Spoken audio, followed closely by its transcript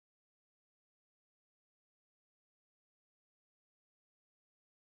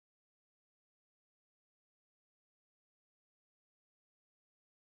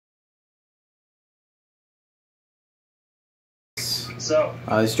So,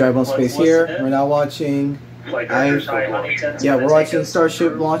 it's Drive on Space here. We're now watching. We're watching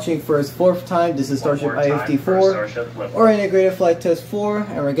Starship launching for its 4th time. This is Starship IFT 4 or Integrated Flight Test 4,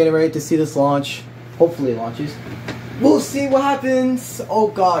 and we're getting ready to see this launch. Hopefully it launches. We'll see what happens. Oh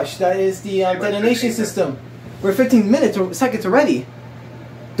gosh, that is the detonation system. We're 15 minutes or seconds already.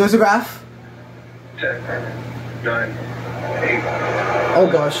 There's a graph. 10, 9, 8. Oh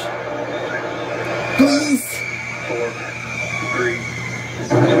gosh. Please. 4, 3, 2.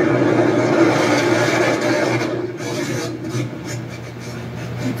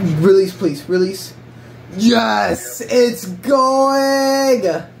 Release, please. Release. Yes, it's going.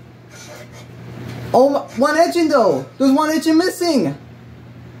 Oh, one engine though. There's one engine missing.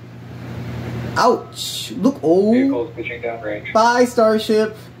 Ouch. Look. Oh. Vehicles pitching downrange. Bye,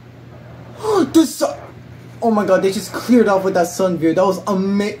 Starship. The sun. Oh my god, they just cleared off with that sun view. That was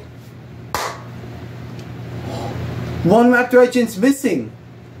amazing. One Raptor engine's missing.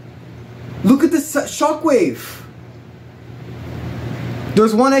 Look at this shockwave.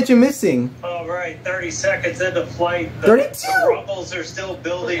 There's one engine missing. Alright, 30 seconds into flight. 32? The rumbles are still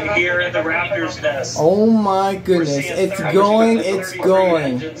building here in the Raptor's nest. Oh my goodness. It's going, it's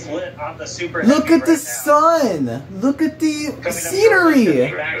going. Look at the sun. Look at the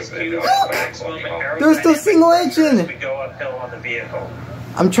scenery. Look. There's still single engine.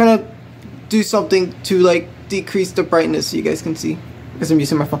 I'm trying to do something to like decrease the brightness so you guys can see. Because I'm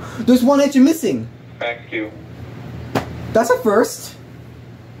using my phone. There's one engine missing. Back to. That's a first.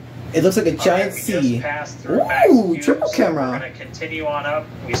 It looks like a giant C. Ooh, triple camera. We're going to continue on up.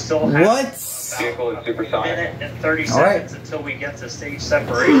 We still have what? Vehicle is supersonic. a minute and 30 seconds until we get to stage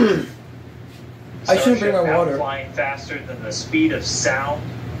separation. I should bring my water. Flying faster than the speed of sound.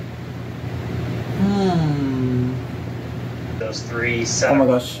 Those three Oh my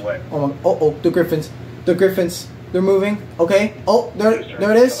gosh. Oh my. Oh, the Griffins. The Griffins. They're moving. Okay. Oh, there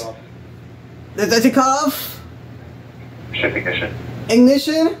it is. Does it cut off? Ship ignition.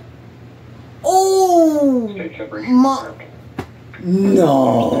 Ignition. Oh.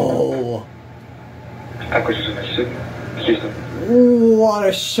 No. Acquisition mission. Houston. What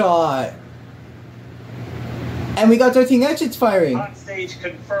a shot. And we got 13 engines firing. On stage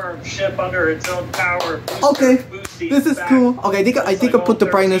confirmed. Ship under its own power. Okay. This is cool. Okay, I think I put the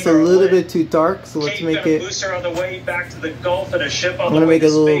brightness a little bit too dark, so let's make it. Booster on the way back to the Gulf and a ship on I'm gonna make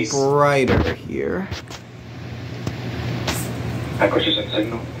it a little brighter here. Acquisition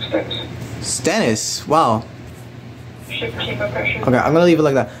signal. Status. Stennis. Wow. Ship chamber pressure. Okay, I'm gonna leave it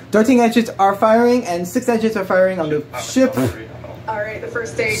like that. 13 engines are firing and 6 engines are firing on the ship. Alright, the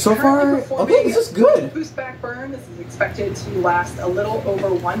first stage. So far, okay, this is good. Boost back burn. This is expected to last a little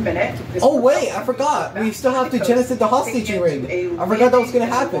over 1 minute. Oh wait, I forgot. We still have to jettison the hostaging ring. I forgot that was gonna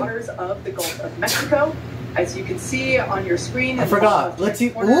happen. Waters of the Gulf of Mexico. As you can see on your screen. I forgot. Let's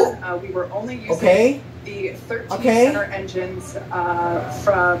see. Ooh. We were only using the 13 center engines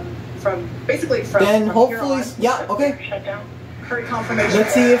from basically. Then hopefully, yeah. Okay. Shutdown. Current confirmation.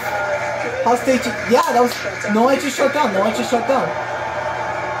 Let's see if hostage. Yeah, that was no engine shut down. No engine shut down.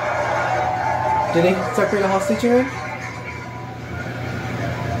 Did they separate the hostage ring?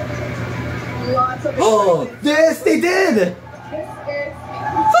 Lots of oh, yes, they did.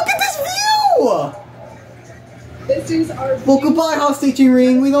 Look at this view. This is our. Well, goodbye, hostaging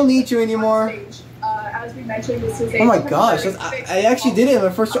ring. We don't need you anymore. As we mentioned, this is oh my gosh, I actually did it on the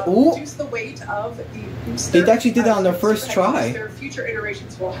first try. Ooh. Reduce the weight of the booster. They actually did that on their first try. Their future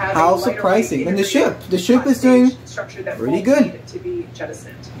iterations will have how surprising. And the ship is doing pretty good. To be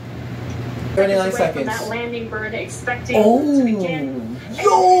jettisoned. 39 seconds. That landing burn expecting to begin.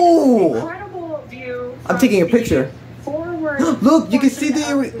 Yo! Incredible view. I'm taking a picture. Look, you can see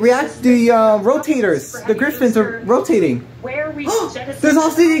the rotators. The Griffins are rotating. Where we there's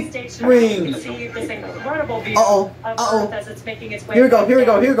hostage ring. As it's making its way here we go.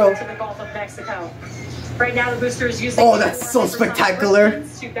 to the Gulf of Mexico. Right now, the booster is using. Oh, that's so spectacular!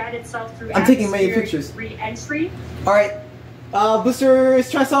 I'm taking many pictures. Re-entry. All right, booster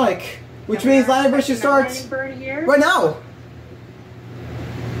is transonic, which means landing burn should start right now.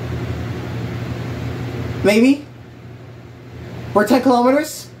 Maybe. We're 10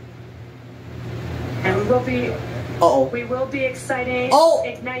 kilometers. And we will be. We will be igniting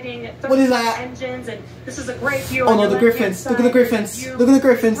what is that? engines, and this is a great view. Oh no, the Griffins! Look at the Griffins! Look at the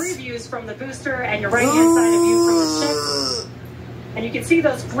Griffins! 3 views from the booster, and your right-hand side of view from the ship, and you can see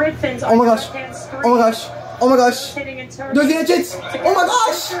those Griffins. Oh my gosh! Oh my gosh! Oh my gosh! There's the engines! Oh my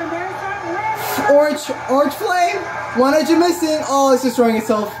gosh! Orange flame! One engine missing! Oh, it's destroying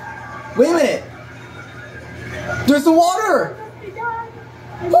itself. Wait a minute! There's the water!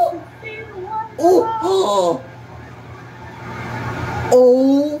 Oh! Oh!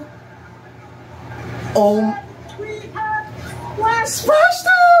 Oh. Oh.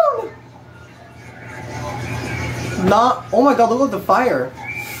 Splashdown! Not. Oh my god, look at the fire.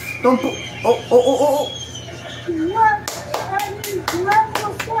 Don't put. Oh.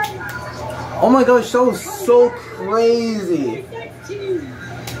 Oh my god, the show is so crazy.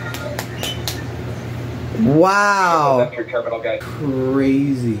 Wow.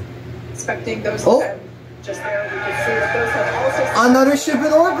 Crazy. Expecting those just there, we can see that those have also another ship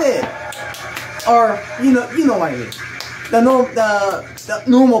in orbit. Or you know what I mean. The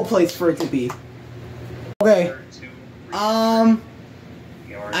normal place for it to be. Okay. I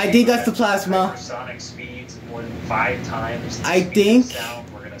think that's the plasma. Hypersonic speeds more than 5 times. I think. Sound,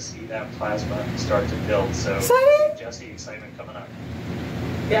 we're gonna see that plasma start to build. So just the excitement coming up.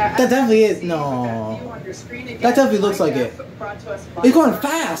 Yeah, that definitely is. No. That definitely looks like it. It's going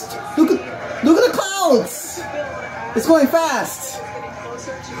fast. Look at the clouds. It's going fast.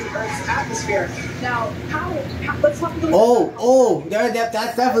 Atmosphere. Now, let's talk a little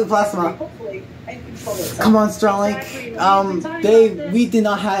that's definitely plasma. Come on, Starlink. We did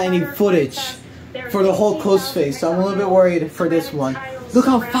not have any footage for the whole coast phase, so I'm a little bit worried for this one. Look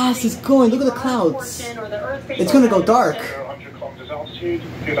how fast it's going. Look at the clouds. It's gonna go dark.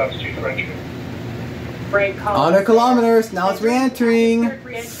 100 kilometers. Now it's re-entering.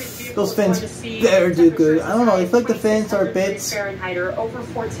 Those fins better do good. I don't know. I feel like the fins are a bit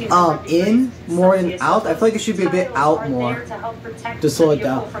in more than out. I feel like it should be a bit out more to slow it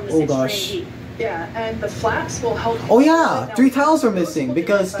down. Oh gosh. Yeah, and the flaps will help. Oh yeah, 3 tiles are missing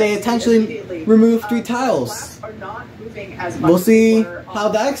because they intentionally removed 3 tiles. We'll see how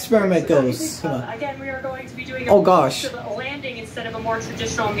that experiment goes. Again, we are going to be doing oh gosh. a landing instead of a more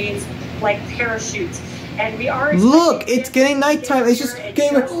traditional means like parachute. And we are look, it's getting nighttime. It's just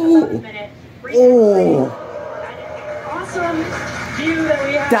getting awesome view that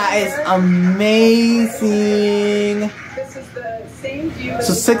we have. That is amazing. This is the same view.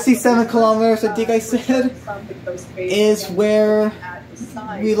 So 67 kilometers, I think I said, is where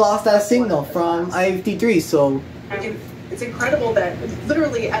we lost that signal from IFT3. So it's incredible that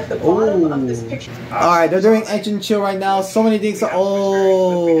literally at the bottom of this picture. Alright, they're doing engine chill right now. So many things. It's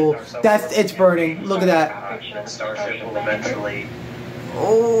burning. Look at that. Starship will eventually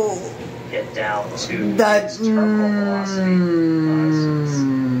get down to that terminal velocity.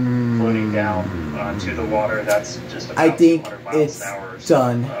 Floating down to the water. That's just about I think 200 miles it's an hour.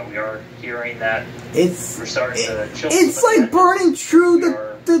 done. So, we are hearing that. We're starting to chill. It's like burning through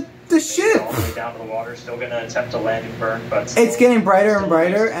the ship. All the way down to the water. Still going to attempt to land and burn, but it's getting brighter and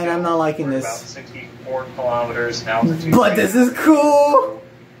brighter, and I'm not liking We're this. About 64 kilometers now. But this is cool.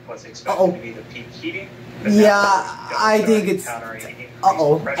 What's expected to be the peak heating? Yeah, I think it's.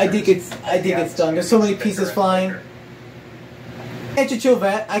 I think it's done. There's so many pieces flying. Engine chill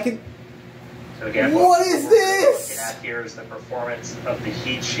vent. I can. So again, what is this? Looking at here is the performance of the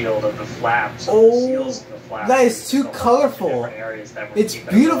heat shield of the flaps. That is too colorful. It's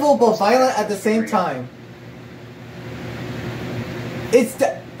beautiful but violent at the same time. It's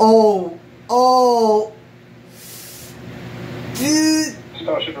the dude.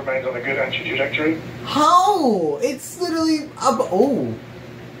 Starship remains on a good entry trajectory. How? It's literally It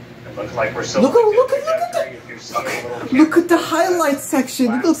looks like we're still look at the highlight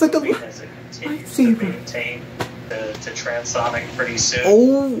section. It looks like a lightsaber. To transonic pretty soon.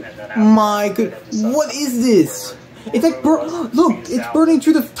 Oh my god! What is this? It's like look, it's burning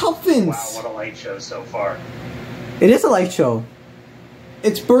through the top fins. Wow, what a light show so far. It is a light show.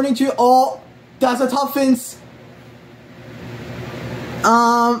 It's burning through. Oh, that's the top fins.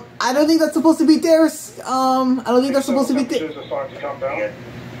 I don't think that's supposed to be there. I don't think that's supposed to be there.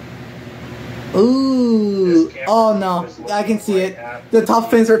 Ooh. Oh no. I can see it. The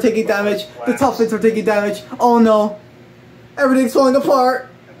top fins are taking damage. The top fins are taking damage. Oh no. Everything's falling apart.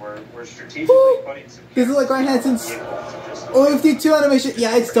 We're strategically putting some. This is like Ryan Hansen's OFT2 animation.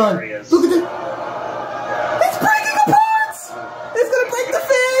 Yeah, it's done. Look at it. It's breaking apart! It's gonna break the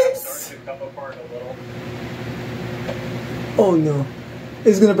fins! Oh no.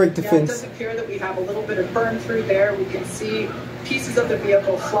 It's gonna break the fins. It does appear that we have a little bit of burn through there. We can see pieces of the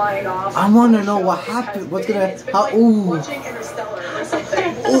vehicle flying off. I want to know what happened. What's gonna? How? Ooh. Watching Interstellar or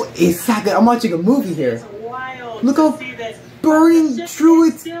something. Oh, exactly. I'm watching a movie here. Look how burning through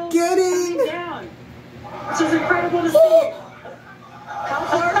it's getting. Which is incredible to see.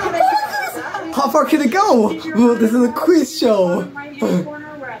 How far can it go? Well, this is a quiz show.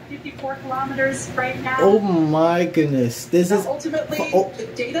 We're at 54 kilometers right now. Oh my goodness. This is ultimately the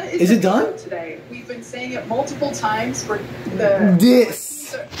data is it done? Today. We've been saying it multiple times where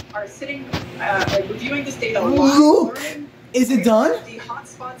this are sitting reviewing this data. Look Is it done? The hot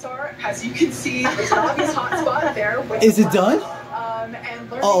spots are, as you can see, there's an obvious hot spot there. Is it done?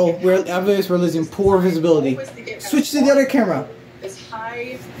 Oh, we're losing poor visibility. Switch to the other camera.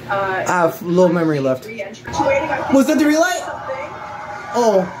 I have low memory left. Was that the relight?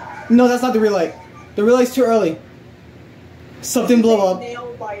 Oh, no, that's not the relight. The relight's too early. Something blew up.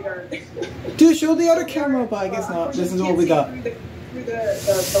 Dude, show the other camera, but I guess not. This is what we got. Through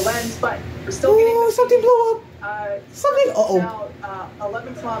the lens, but we're still getting something blew up. Something. About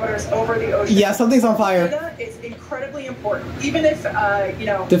 11 kilometers over the ocean. Yeah, something's on fire. Data is incredibly important, even if you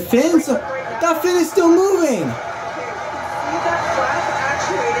know. The fins. That fin is still moving.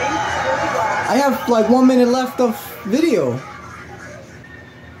 I have like 1 minute left of video.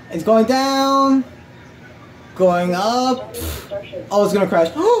 It's going down, going up. Oh, it's gonna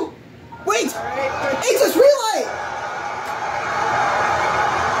crash. Oh, wait! It's just relight.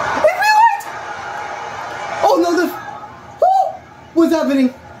 It's relight. Oh no! What's happening?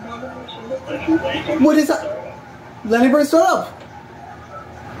 What is that? Landing burn start up.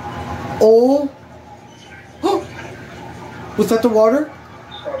 Oh. Was that the water?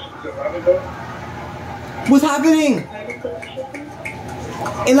 What's happening?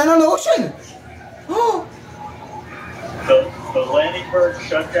 It landed on the ocean! Oh! The landing bird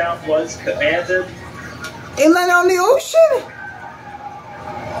shutdown was commanded. It landed on the ocean!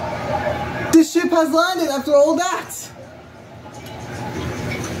 The ship has landed after all that!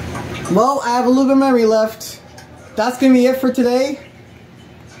 Well, I have a little bit of memory left. That's gonna be it for today.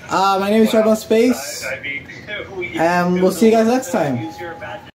 My name is Shadow Space. And we'll see you guys next time.